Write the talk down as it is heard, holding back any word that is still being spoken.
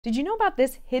Did you know about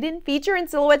this hidden feature in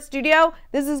Silhouette Studio?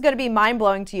 This is going to be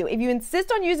mind-blowing to you. If you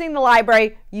insist on using the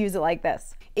library, use it like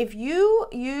this. If you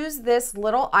use this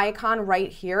little icon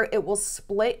right here, it will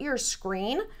split your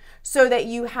screen so that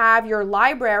you have your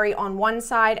library on one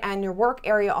side and your work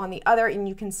area on the other, and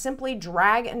you can simply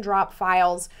drag and drop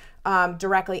files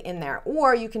directly in there.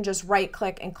 Or you can just right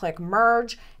click and click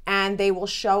merge, and they will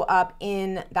show up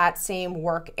in that same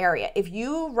work area. If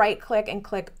you right click and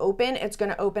click open, it's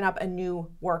going to open up a new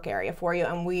work area for you,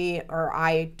 and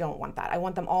I don't want that. I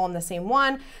want them all in the same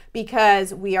one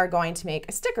because we are going to make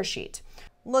a sticker sheet.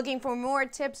 Looking for more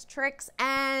tips, tricks,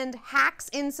 and hacks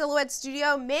in Silhouette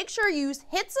Studio? Make sure you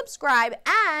hit subscribe,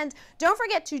 and don't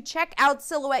forget to check out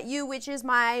Silhouette U, which is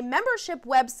my membership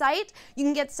website. You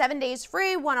can get 7 days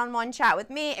free, one-on-one chat with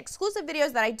me, exclusive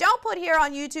videos that I don't put here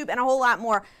on YouTube, and a whole lot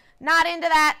more. Not into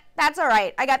that? That's all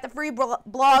right. I got the free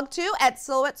blog too at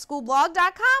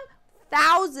silhouetteschoolblog.com.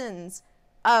 Thousands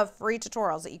of free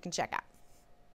tutorials that you can check out.